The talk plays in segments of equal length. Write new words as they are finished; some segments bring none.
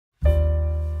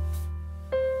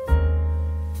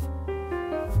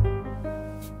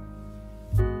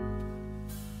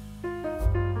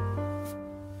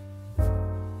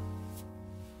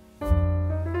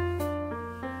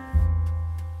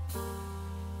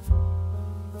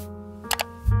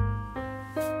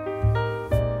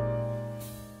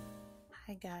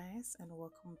guys, and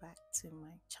welcome back to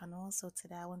my channel. So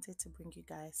today I wanted to bring you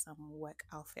guys some work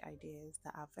outfit ideas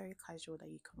that are very casual that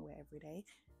you can wear every day.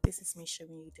 This is me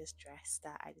showing you this dress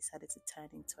that I decided to turn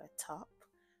into a top,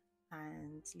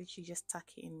 and literally just tuck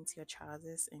it into your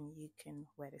trousers and you can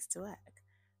wear this to work.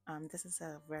 This is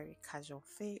a very casual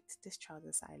fit. This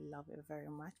trousers, I love it very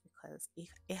much because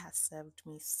it has served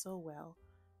me so well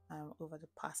over the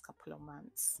past couple of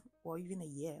months or even a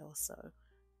year or so,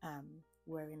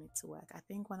 wearing it to work. I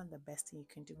think one of the best things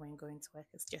you can do when going to work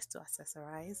is just to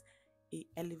accessorize. It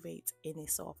elevates any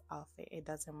sort of outfit. It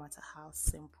doesn't matter how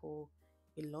simple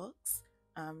it looks.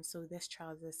 So these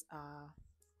trousers are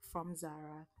from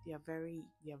Zara. They are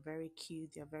very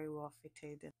cute. They are very well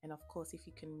fitted, and of course, if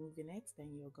you can move in it, then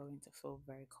you're going to feel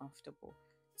very comfortable.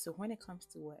 So when it comes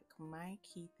to work, my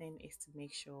key thing is to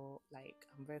make sure like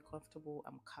I'm very comfortable,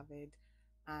 I'm covered,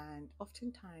 and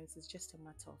oftentimes it's just a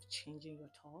matter of changing your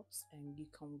tops and you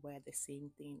can wear the same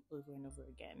thing over and over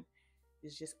again.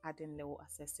 It's just adding little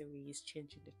accessories,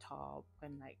 changing the top,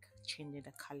 and like changing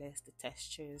the colors, the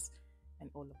textures, and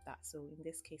all of that. So in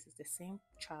this case, it's the same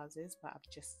trousers, but I've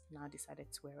just now decided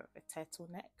to wear a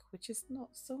turtleneck, which is not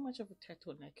so much of a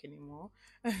turtleneck anymore,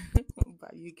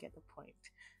 but you get the point.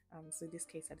 So in this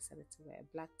case, I decided to wear a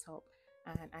black top,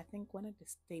 and I think one of the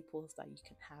staples that you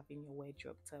can have in your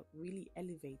wardrobe to really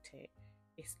elevate it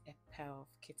is a pair of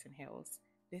kitten heels.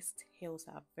 These heels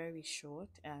are very short,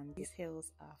 and these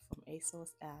heels are from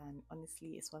ASOS, and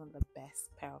honestly, it's one of the best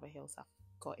pair of heels I've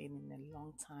gotten in a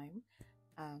long time.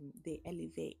 They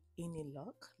elevate any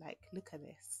look. Like, look at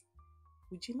this.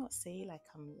 Would you not say like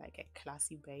I'm like a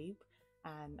classy babe?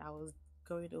 And I was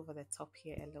going over the top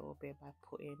here a little bit by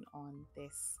putting on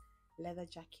this leather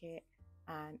jacket,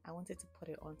 and I wanted to put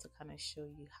it on to kind of show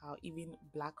you how even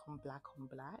black on black on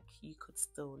black, you could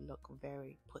still look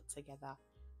very put together,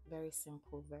 very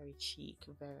simple, very chic,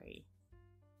 very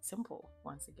simple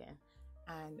once again.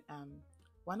 And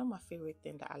one of my favorite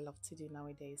things that I love to do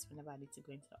nowadays whenever I need to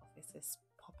go into the office is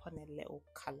pop on a little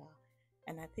color.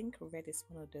 And I think red is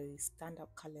one of those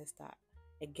stand-up colors that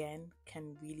again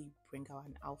can really bring out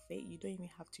an outfit. You don't even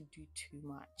have to do too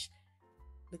much.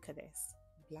 Look at this,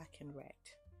 black and red,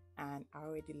 and I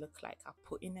already look like I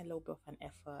put in a little bit of an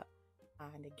effort.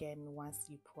 And again, once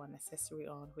you put an accessory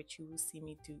on, which you will see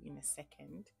me do in a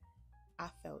second, I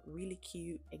felt really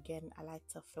cute. Again, I like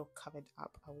to feel covered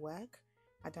up at work.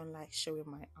 I don't like showing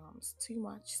my arms too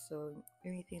much, so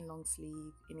anything long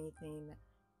sleeve, anything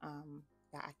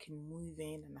that I can move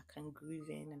in and I can groove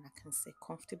in and I can sit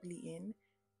comfortably in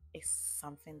is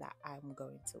something that I'm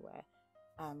going to wear.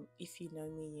 If you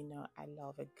know me, you know I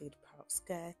love a good pair of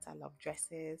skirts. I love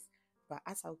dresses, but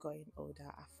as I've gotten older,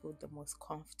 I feel the most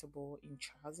comfortable in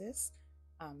trousers.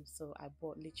 So I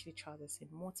bought literally trousers in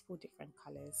multiple different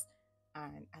colors,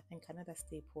 and I think another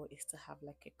staple is to have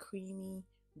like a creamy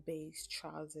beige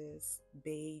trousers,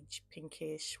 beige,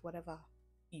 pinkish, whatever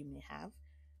you may have.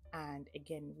 And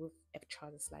again, with a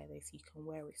trousers like this, you can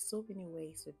wear it so many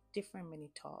ways with different mini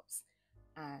tops,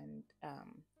 and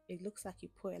it looks like you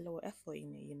put a little effort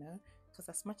in it, you know. Because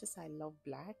as much as I love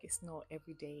black, it's not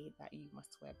every day that you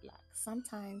must wear black.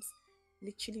 Sometimes,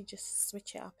 literally, just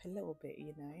switch it up a little bit,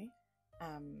 you know.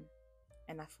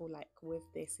 And I feel like with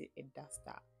this, it does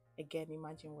that. Again,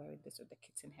 imagine wearing this with the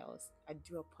kitten heels. I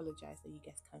do apologize that you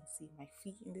guys can't see my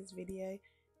feet in this video.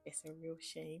 It's a real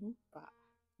shame, but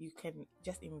you can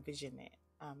just envision it.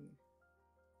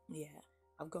 Yeah,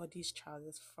 I've got these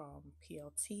trousers from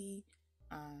PLT,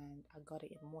 and I got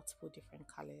it in multiple different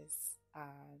colors,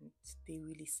 and they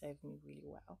really serve me really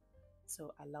well.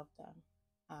 So I love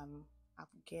them.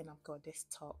 I've got this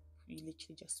top. You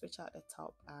literally just switch out the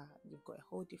top, you've got a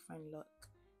whole different look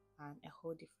and a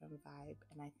whole different vibe.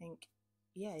 And I think,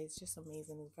 yeah, it's just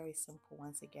amazing. It's very simple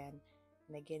once again.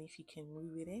 And again, if you can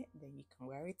move with it, then you can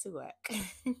wear it to work.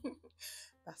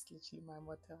 That's literally my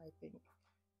motto, I think.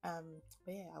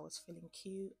 But yeah, I was feeling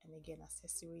cute, and again,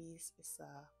 accessories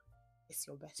is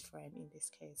your best friend in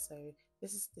this case. So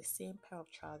this is the same pair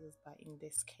of trousers, but in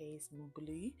this case in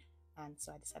blue, and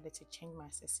so I decided to change my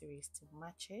accessories to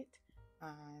match it.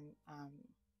 And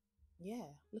yeah,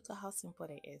 look at how simple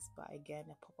it is, but again,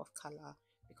 a pop of color,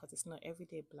 because it's not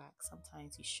everyday black.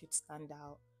 Sometimes you should stand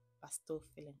out but still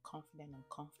feeling confident and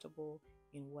comfortable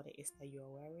in what it is that you're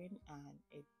wearing. And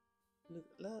it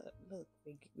look,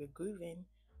 we're grooving.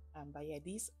 But yeah,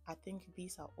 I think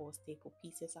these are all staple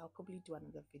pieces. I'll probably do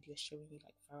another video showing you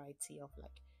like variety of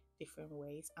like different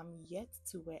ways. I'm yet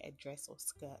to wear a dress or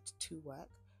skirt to work,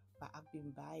 but I've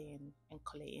been buying and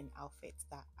collating outfits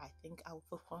that I think I will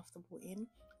feel comfortable in.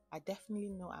 I definitely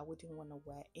know I wouldn't want to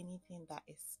wear anything that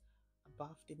is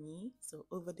above the knee, so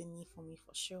over the knee for me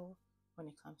for sure. when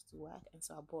it comes to work. And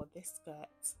so I bought this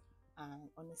skirt, and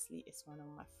honestly it's one of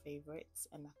my favorites,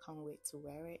 and I can't wait to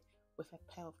wear it with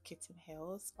a pair of kitten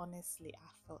heels. Honestly,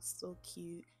 I felt so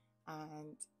cute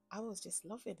and I was just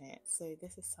loving it. So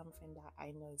this is something that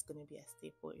I know is going to be a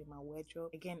staple in my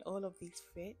wardrobe. Again, all of these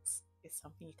fits is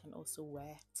something you can also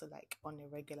wear to like on a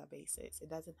regular basis. It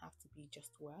doesn't have to be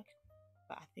just work,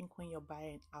 but I think when you're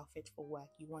buying an outfit for work,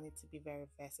 you want it to be very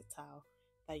versatile,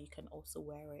 that you can also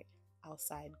wear it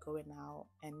outside, going out,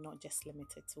 and not just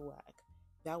limited to work.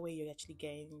 That way you're actually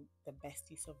getting the best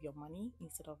use of your money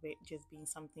instead of it just being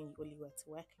something you only wear to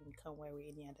work and you can't wear it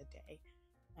any other day.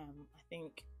 I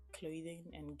think clothing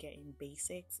and getting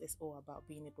basics is all about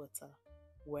being able to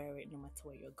wear it no matter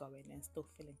where you're going and still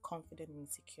feeling confident and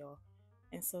secure.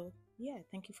 And so, yeah,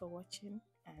 thank you for watching,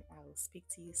 and I will speak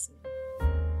to you soon.